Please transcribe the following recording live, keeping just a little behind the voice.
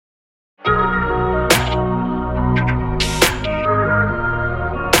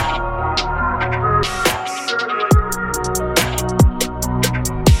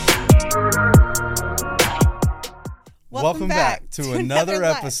Welcome back to another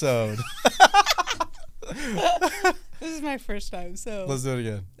episode. This is my first time, so Let's do it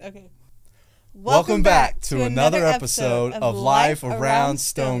again. okay. Welcome back to another episode of Life Around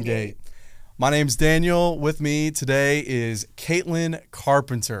Stonegate. My name's Daniel. With me today is Caitlin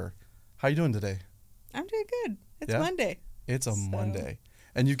Carpenter. How you doing today? I'm doing good. It's Monday. It's a Monday.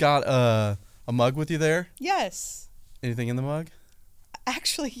 And you got a mug with you there? Yes. Anything in the mug?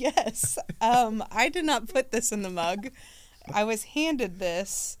 Actually, yes. I did not put this in the mug. I was handed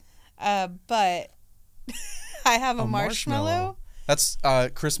this, but I have a marshmallow. That's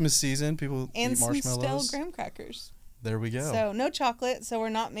Christmas season. People and eat marshmallows. some stale graham crackers. There we go. So no chocolate, so we're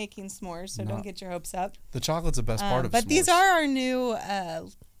not making s'mores, so don't get your hopes up. The chocolate's the best part of but s'mores. these are our new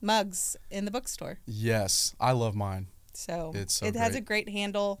mugs in the bookstore. Yes, I love mine. So it has a great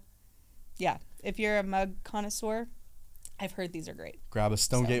handle. Yeah, if you're a mug connoisseur, I've heard these are great. Grab a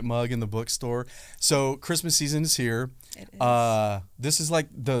Stonegate mug in the bookstore. So Christmas season is here. It is. This is like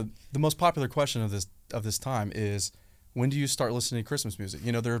the most popular question of this time is, when do you start listening to Christmas music?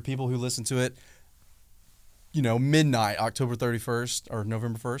 You know, there are people who listen to it, you know, midnight, October 31st or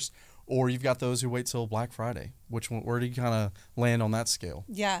November 1st, or you've got those who wait till Black Friday. Where do you kind of land on that scale?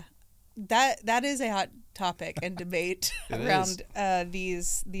 Yeah, that is a hot topic and debate around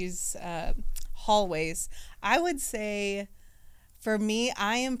these hallways. I would say, for me,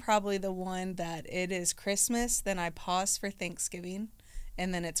 I am probably the one that it is Christmas, then I pause for Thanksgiving,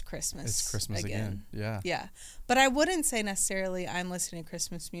 and then it's Christmas. It's Christmas again. Yeah. Yeah. But I wouldn't say necessarily I'm listening to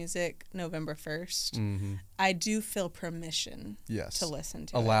Christmas music November 1st. Mm-hmm. I do feel permission to listen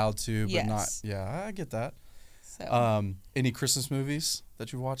to Allowed to, but yes. not. Yeah, I get that. So, any Christmas movies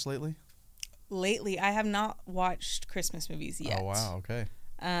that you've watched lately? Lately, I have not watched Christmas movies yet. Oh, wow. Okay.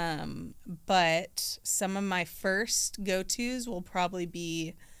 But some of my first go-tos will probably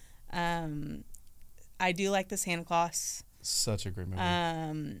be, I do like the Santa Claus. Such a great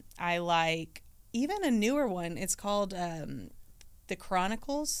movie. I like even a newer one. It's called The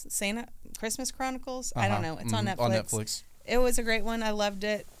Chronicles, Christmas Chronicles. I don't know. It's on Netflix. On Netflix. It was a great one. I loved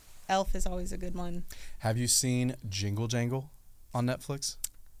it. Elf is always a good one. Have you seen Jingle Jangle on Netflix?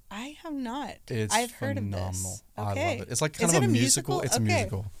 I have not. I've heard phenomenal. of this. Okay. I love it. It's like Is kind of it a a musical. musical? It's a Okay.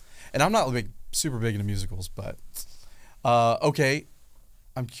 musical. And I'm not super big into musicals, but okay.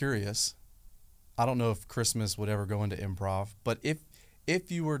 I'm curious. I don't know if Christmas would ever go into improv, but if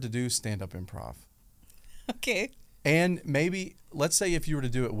you were to do stand-up improv. Okay. And maybe, let's say if you were to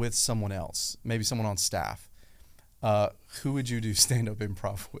do it with someone else, maybe someone on staff, who would you do stand-up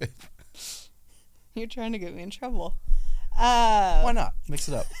improv with? You're trying to get me in trouble. Why not? Mix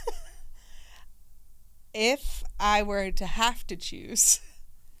it up. If I were to have to choose,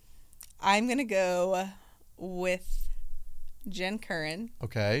 I'm going to go with Jen Curran.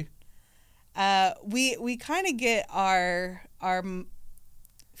 Okay. We kind of get our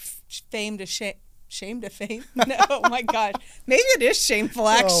fame to shame to fame. No, oh my gosh. Maybe it is shameful,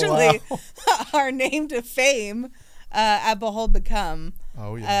 actually. Oh, wow. Our name to fame at Behold Become.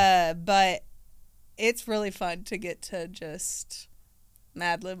 Oh, yeah. But it's really fun to get to just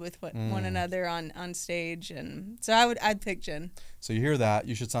Mad Lib with one another on stage, and so I'd pick Jen. So you hear that?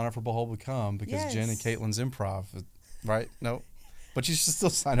 You should sign up for Behold Become because Yes. Jen and Caitlin's improv, right? No, but you should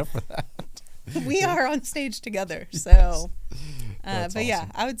still sign up for that. We are on stage together, so. That's but yeah,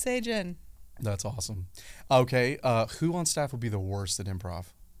 awesome. I would say Jen. That's awesome. Okay, who on staff would be the worst at improv?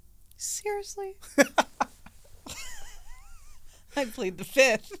 Seriously. I plead the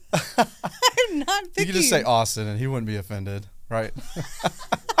fifth. I'm not picking. You could just say Austin, and he wouldn't be offended, right?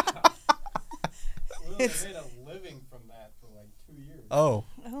 Made a living from that for like 2 years. Oh,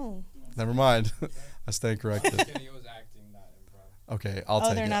 never mind. I stand I corrected. was kidding, it was acting, not improv. Okay, I'll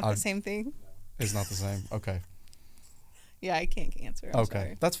take it. they're not the same thing? It's not the same. Okay. Yeah, I can't answer. I'm Okay,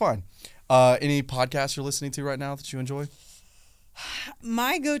 sorry. that's fine. Any podcasts you're listening to right now that you enjoy?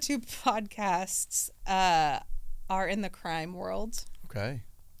 My go-to podcasts are in the crime world. Okay.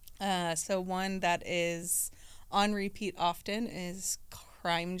 So one that is on repeat often is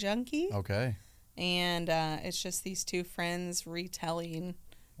Crime Junkie. Okay. And it's just these two friends retelling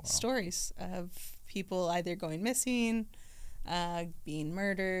stories of people either going missing, being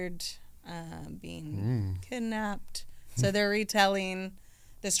murdered, being kidnapped. So they're retelling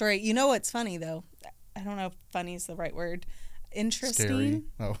the story. You know what's funny, though? I don't know if funny is the right word. Interesting.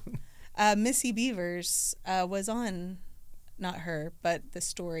 Scary. Missy Beavers was on, not her, but the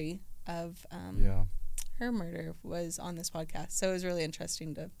story of her murder was on this podcast. So it was really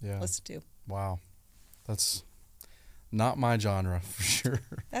interesting to listen to. Wow. That's not my genre for sure.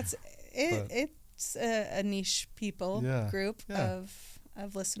 That's it. It's a niche group of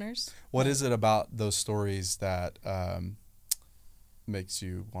listeners. What is it about those stories that makes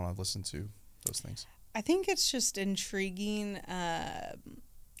you want to listen to those things? I think it's just intriguing.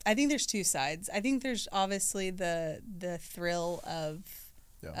 I think there's two sides. I think there's obviously the thrill of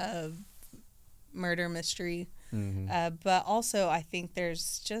murder mystery, but also I think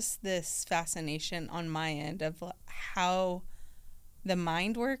there's just this fascination on my end of how the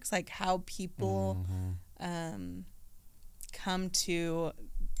mind works, like how people come to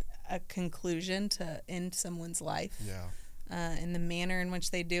a conclusion to end someone's life. Yeah. And the manner in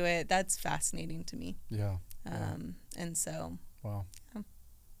which they do it, that's fascinating to me. Yeah. And so. Wow.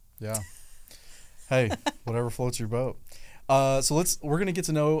 Yeah. Hey, whatever floats your boat. So we're gonna get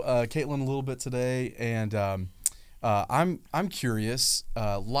to know Caitlin a little bit today, and I'm curious.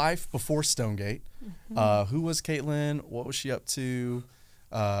 Life before Stonegate. Who was Caitlin? What was she up to?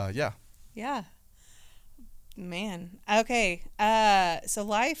 Yeah. Yeah. Man. Okay. So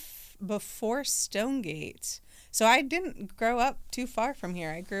life before Stonegate. So I didn't grow up too far from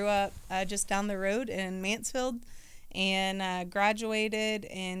here. I grew up just down the road in Mansfield, and graduated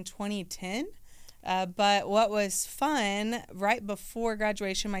in 2010. But what was fun, right before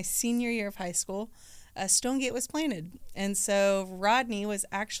graduation, my senior year of high school, Stonegate was planted. And so Rodney was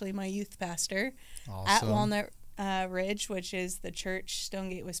actually my youth pastor at Walnut Ridge, which is the church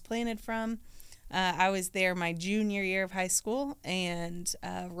Stonegate was planted from. I was there my junior year of high school, and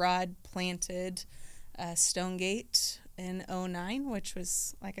Rod planted Stonegate in 2009, which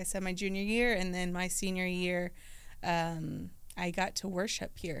was, like I said, my junior year. And then my senior year, I got to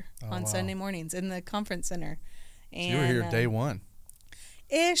worship here on Sunday mornings in the conference center. And, so you were here day one.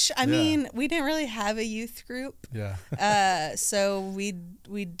 Ish. I mean, we didn't really have a youth group. Yeah. So we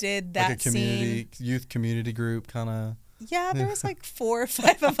did that, like a youth community group kind of. Yeah, there was like 4 or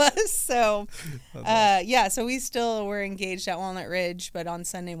 5 of us. So, so we still were engaged at Walnut Ridge, but on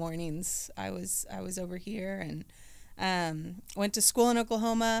Sunday mornings, I was over here, and went to school in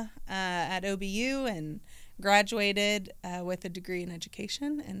Oklahoma at OBU, and graduated with a degree in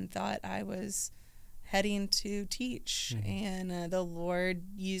education, and thought I was heading to teach. And the Lord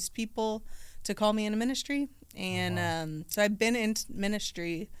used people to call me into ministry, and so I've been in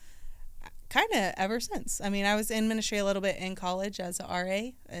ministry kind of ever since. I mean, I was in ministry a little bit in college as a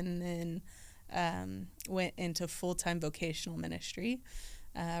RA, and then went into full-time vocational ministry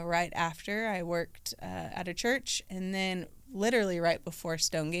right after. I worked at a church, and then literally right before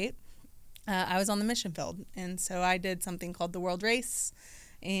Stonegate, I was on the mission field. And so I did something called the World Race,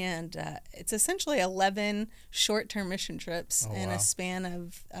 and it's essentially 11 short-term mission trips in a span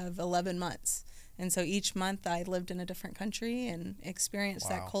of 11 months. And so each month I lived in a different country and experienced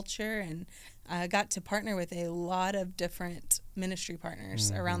that culture, and got to partner with a lot of different ministry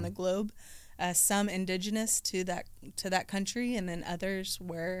partners around the globe, some indigenous to that country, and then others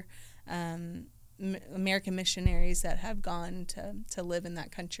were American missionaries that have gone to live in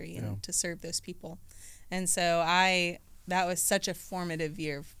that country and to serve those people. And so that was such a formative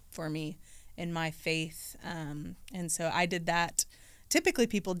year for me in my faith. And so I did that. Typically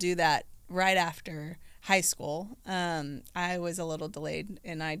people do that right after high school. I was a little delayed,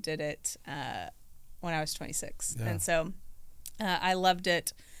 and I did it when I was 26. Yeah. And so I loved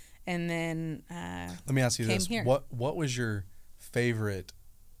it. And then let me ask you this. Here. What was your favorite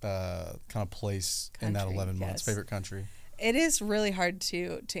kind of place in that 11 months? Favorite country? It is really hard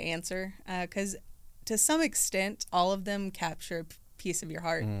to answer because to some extent all of them capture a piece of your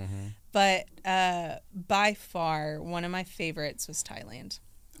heart. But by far one of my favorites was Thailand.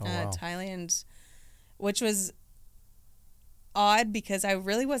 Thailand, which was odd because I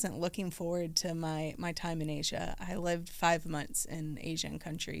really wasn't looking forward to my time in Asia. I lived 5 months in Asian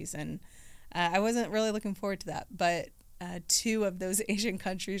countries, and I wasn't really looking forward to that. But 2 of those Asian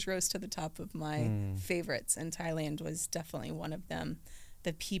countries rose to the top of my favorites, and Thailand was definitely one of them.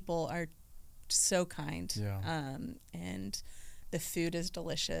 The people are so kind, and the food is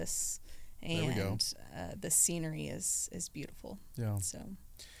delicious, and the scenery is beautiful. Yeah. So.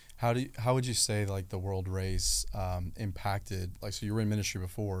 How would you say like the World Race impacted, like, so you were in ministry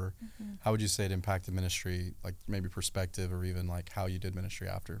before, how would you say it impacted ministry, like maybe perspective or even like how you did ministry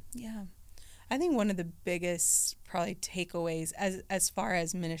after? Yeah. I think one of the biggest probably takeaways as far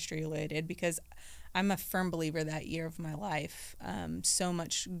as ministry related, because I'm a firm believer that year of my life, so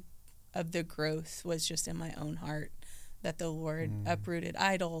much of the growth was just in my own heart, that the Lord uprooted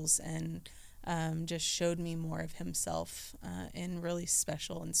idols and just showed me more of himself in really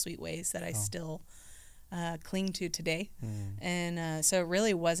special and sweet ways that I still cling to today. And so it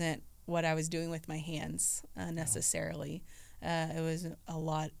really wasn't what I was doing with my hands necessarily. It was a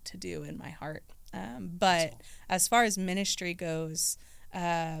lot to do in my heart. But as far as ministry goes,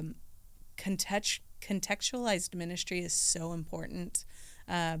 contextualized ministry is so important.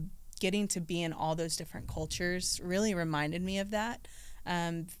 Getting to be in all those different cultures really reminded me of that.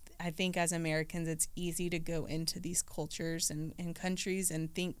 I think as Americans, it's easy to go into these cultures and countries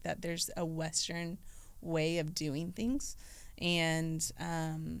and think that there's a Western way of doing things. And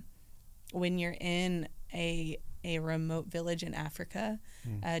when you're in a remote village in Africa,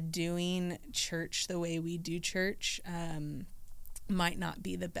 doing church the way we do church might not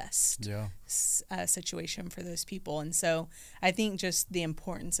be the best situation for those people. And so I think just the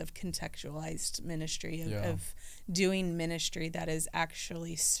importance of contextualized ministry, of doing ministry that is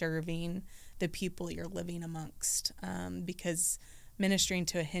actually serving the people you're living amongst, because ministering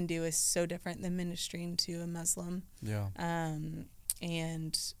to a Hindu is so different than ministering to a Muslim.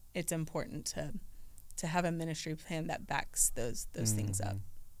 And it's important to have a ministry plan that backs those things up.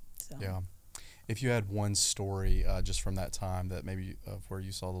 So. Yeah. If you had one story just from that time that maybe of where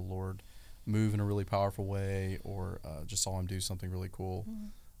you saw the Lord move in a really powerful way, or just saw him do something really cool,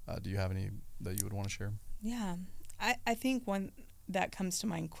 do you have any that you would want to share? Yeah. I think one that comes to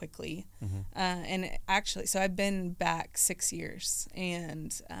mind quickly, and actually, so I've been back 6 years,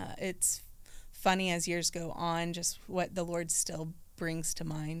 and it's funny as years go on, just what the Lord still brings to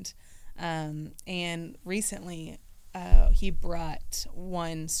mind. And recently, he brought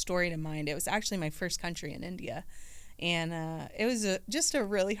one story to mind. It was actually my first country in India, and it was just a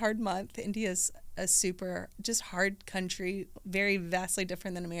really hard month. India's a super just hard country, very vastly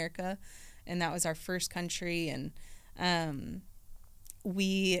different than America, and that was our first country. And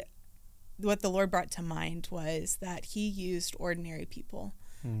what the Lord brought to mind was that he used ordinary people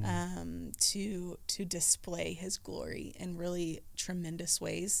to display his glory in really tremendous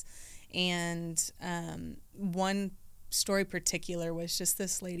ways. And one story particular was just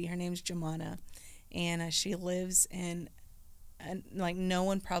this lady. Her name's Jamana, and she lives in, like, no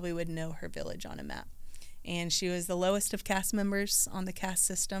one probably would know her village on a map. And she was the lowest of caste members on the caste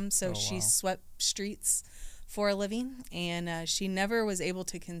system, so she swept streets for a living, and she never was able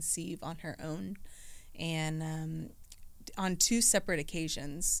to conceive on her own. And on 2 separate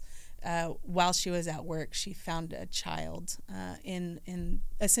occasions, while she was at work, she found a child in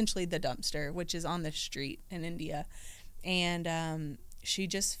essentially the dumpster, which is on the street in India. And she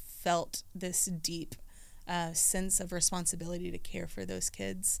just felt this deep sense of responsibility to care for those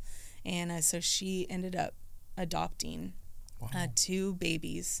kids. And so she ended up adopting 2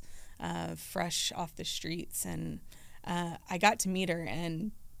 babies fresh off the streets. And I got to meet her,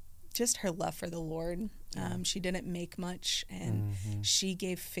 and just her love for the Lord. She didn't make much, and she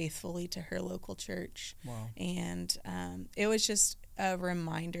gave faithfully to her local church. And it was just a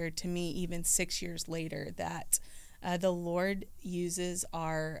reminder to me, even 6 years later, that the Lord uses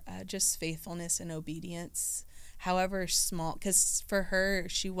our just faithfulness and obedience, however small, because for her,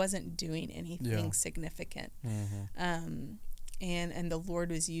 she wasn't doing anything significant. And the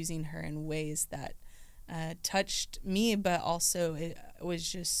Lord was using her in ways that touched me, but also it was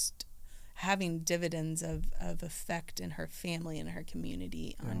just having dividends of effect in her family and her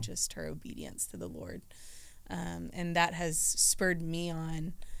community on just her obedience to the Lord. And that has spurred me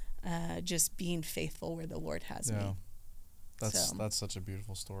on just being faithful where the Lord has me. That's such a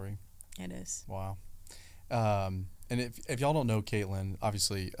beautiful story. It is. Wow. And if y'all don't know, Caitlin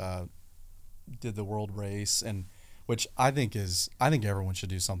obviously did the world race, and which I think everyone should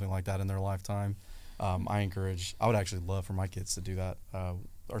do something like that in their lifetime. I would actually love for my kids to do that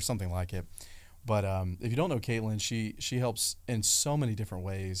or something like it. But if you don't know Caitlin, she helps in so many different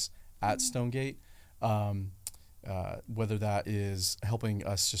ways at Stonegate, whether that is helping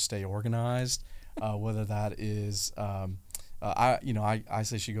us just stay organized, whether that is I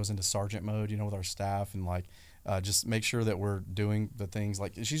say she goes into sergeant mode, with our staff, and like just make sure that we're doing the things.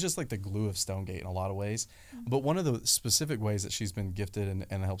 Like, she's just like the glue of Stonegate in a lot of ways. But one of the specific ways that she's been gifted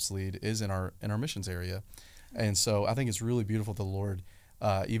and helps lead is in our missions area. And so I think it's really beautiful the Lord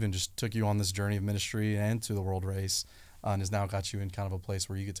even just took you on this journey of ministry and to the world race, and has now got you in kind of a place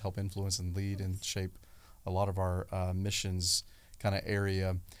where you get to help influence and lead and shape a lot of our missions kind of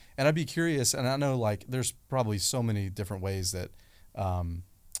area. And I'd be curious, and I know like there's probably so many different ways that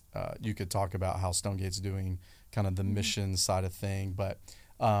you could talk about how Stonegate's doing kind of the mission side of thing, but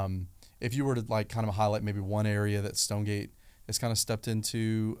if you were to like kind of highlight maybe one area that Stonegate has kind of stepped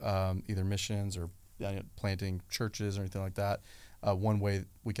into, either missions or planting churches or anything like that, one way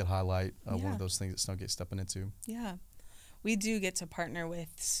we could highlight one of those things that Stonegate's stepping into. Yeah. We do get to partner with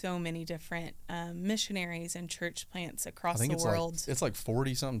so many different missionaries and church plants across the world. It's like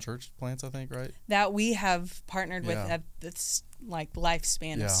 40-something church plants, I think, right? That we have partnered with at this like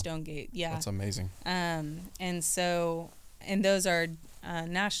lifespan of Stonegate. Yeah. That's amazing. And so And those are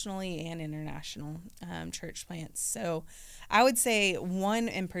nationally and international church plants. So I would say one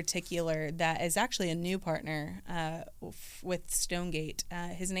in particular that is actually a new partner with Stonegate.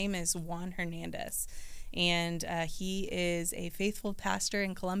 His name is Juan Hernandez, and he is a faithful pastor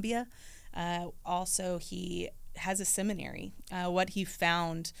in Colombia. Also, he has a seminary. What he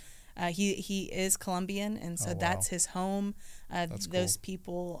found, he is Colombian, and so that's his home. Those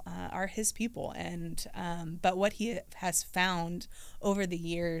people are his people, and but what he has found over the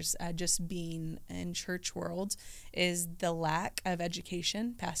years, just being in church world, is the lack of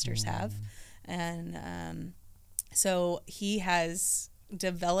education pastors have, and so he has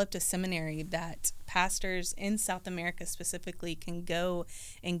developed a seminary that pastors in South America specifically can go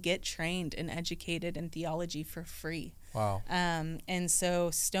and get trained and educated in theology for free. Wow. And so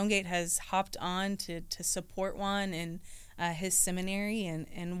Stonegate has hopped on to support Juan in his seminary.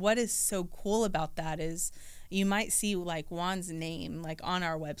 And what is so cool about that is you might see like Juan's name like on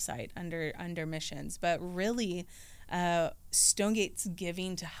our website under missions, but really Stonegate's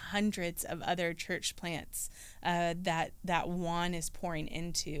giving to hundreds of other church plants that Juan is pouring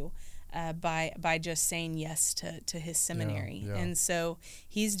into by just saying yes to his seminary. Yeah. And so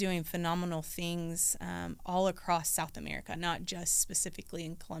he's doing phenomenal things all across South America, not just specifically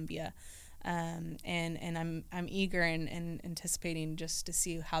in Colombia. And I'm eager and anticipating just to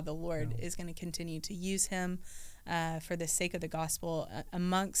see how the Lord is going to continue to use him for the sake of the gospel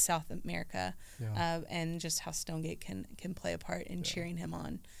amongst South America, and just how Stonegate can play a part in cheering him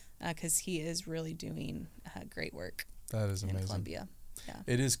on, because he is really doing great work. That is amazing. In Colombia. Yeah.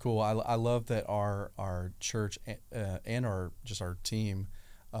 It is cool. I love that our church and our team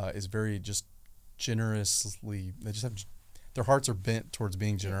is very just generously. They just have their hearts are bent towards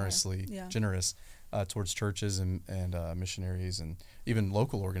being generous towards churches and missionaries and even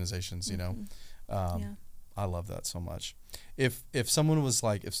local organizations. You know, I love that so much. If someone was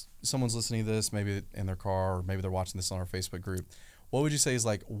like, if someone's listening to this, maybe in their car or maybe they're watching this on our Facebook group, what would you say is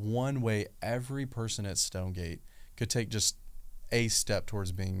like one way every person at Stonegate could take just a step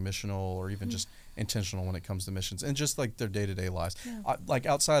towards being missional or even just intentional when it comes to missions and just like their day-to-day lives, like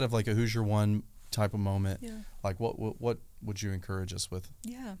outside of like a who's your one type of moment, like what would you encourage us with?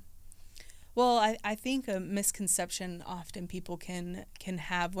 Yeah. Well, I think a misconception often people can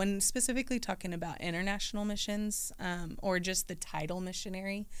have when specifically talking about international missions, or just the title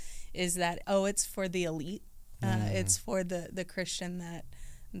missionary, is that, it's for the elite. It's for the Christian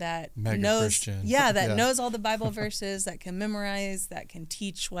that Mega knows Christian. Knows all the Bible verses, that can memorize, that can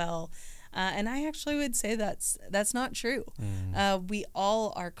teach well. And I actually would say that's not true. We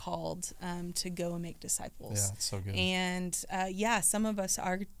all are called to go and make disciples. Yeah, it's so good. And some of us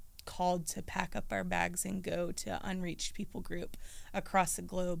are called to pack up our bags and go to unreached people group across the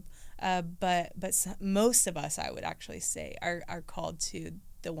globe. But most of us, I would actually say, are called to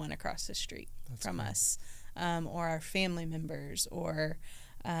the one across the street from us, or our family members, or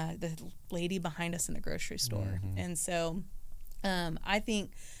the lady behind us in the grocery store. And so I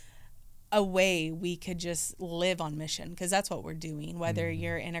think a way we could just live on mission, because that's what we're doing, whether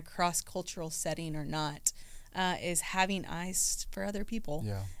you're in a cross-cultural setting or not, is having eyes for other people.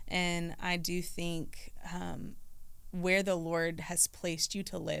 Yeah. And I do think where the Lord has placed you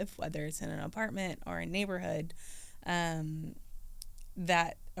to live, whether it's in an apartment or a neighborhood,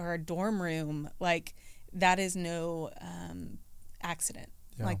 that or a dorm room, like that is no accident.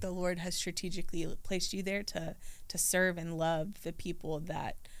 Yeah. Like the Lord has strategically placed you there to serve and love the people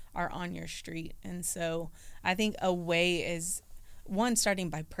that are on your street. And so I think a way is, one, starting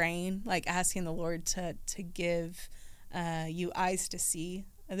by praying, like asking the Lord to give you eyes to see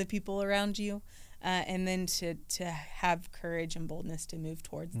the people around you, and then to have courage and boldness to move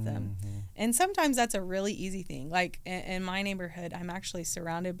towards them. And sometimes that's a really easy thing. Like in my neighborhood, I'm actually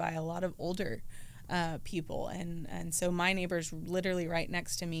surrounded by a lot of older people, and so my neighbors literally right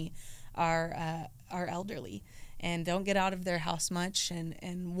next to me are elderly and don't get out of their house much,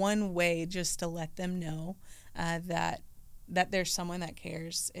 and one way just to let them know that there's someone that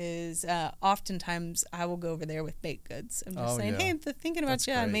cares is oftentimes I will go over there with baked goods. I'm just saying, hey, I'm thinking about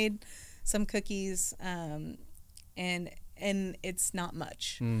you. Great. I made some cookies, and it's not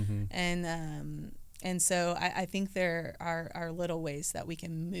much. And so I think there are little ways that we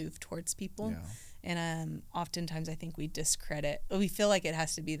can move towards people. Yeah. And oftentimes I think we feel like it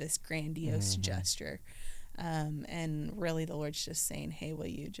has to be this grandiose gesture. And really the Lord's just saying, hey, will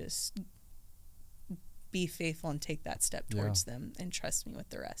you just be faithful and take that step towards them and trust me with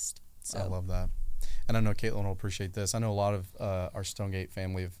the rest. So I love that. And I know Caitlin will appreciate this. I know a lot of our Stonegate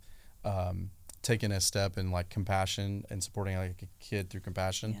family have taken a step in like compassion and supporting like a kid through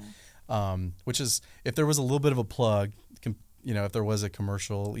compassion. which is, if there was a little bit of a plug, if there was a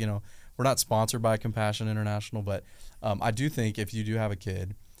commercial, we're not sponsored by Compassion International, but I do think if you do have a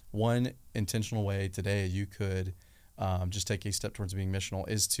kid, one intentional way today you could just take a step towards being missional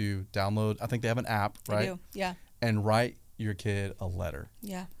is to download, I think they have an app, right? I do, yeah. And write your kid a letter.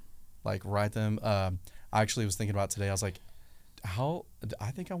 Yeah. Like write them. I actually was thinking about today, I was like,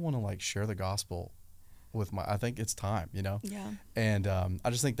 I think I want to like share the gospel with I think it's time, Yeah. And I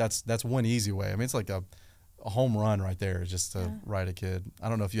just think that's one easy way. I mean, it's like a home run right there, just to write a kid. I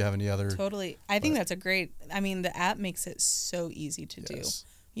don't know if you have any other. Totally. I think that's the app makes it so easy to do.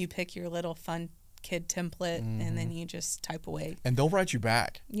 You pick your little fun kid template and then you just type away. And they'll write you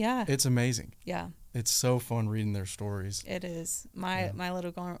back. Yeah. It's amazing. Yeah. It's so fun reading their stories. It is. My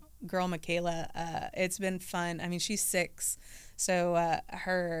little girl, Michaela, it's been fun. I mean, she's 6, so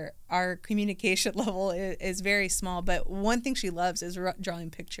our communication level is very small. But one thing she loves is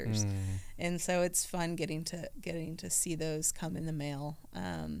drawing pictures, and so it's fun getting to see those come in the mail.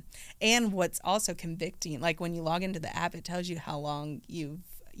 And what's also convicting, like when you log into the app, it tells you how long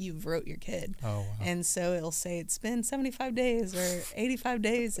you've wrote your kid. Oh, wow. And so it'll say it's been 75 days or 85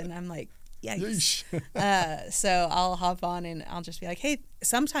 days, and I'm like, yikes. So I'll hop on and I'll just be like, hey,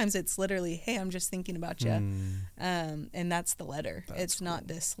 sometimes it's literally, hey, I'm just thinking about you. And that's the letter. It's cool. Not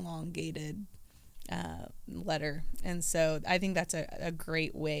this elongated letter. And so I think that's a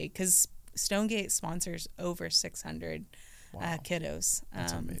great way, because Stonegate sponsors over 600 kiddos.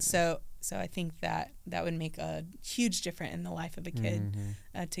 That's amazing. So I think that would make a huge difference in the life of a kid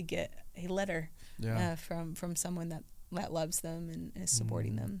to get a letter from someone that loves them and is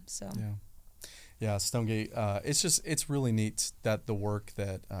supporting them. So yeah, Stonegate. It's really neat that the work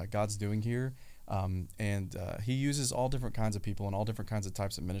that God's doing here, and He uses all different kinds of people and all different kinds of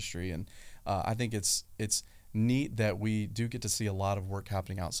types of ministry, and I think it's neat that we do get to see a lot of work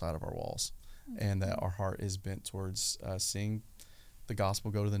happening outside of our walls, and that our heart is bent towards seeing the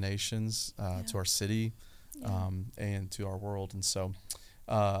gospel go to the nations, to our city, and to our world. And so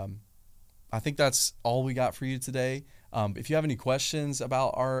I think that's all we got for you today. If you have any questions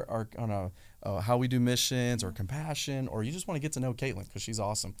about our how we do missions or Compassion, or you just want to get to know Caitlin because she's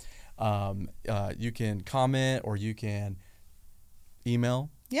awesome, you can comment or you can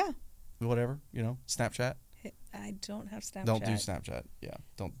email. Yeah. Whatever, Snapchat. I don't have Snapchat. Don't do Snapchat. Yeah,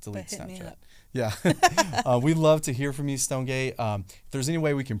 don't delete Snapchat. Me up. Yeah. We'd love to hear from you, Stonegate. If there's any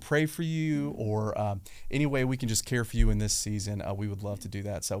way we can pray for you, or any way we can just care for you in this season, we would love to do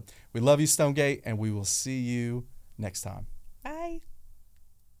that. So we love you, Stonegate, and we will see you next time.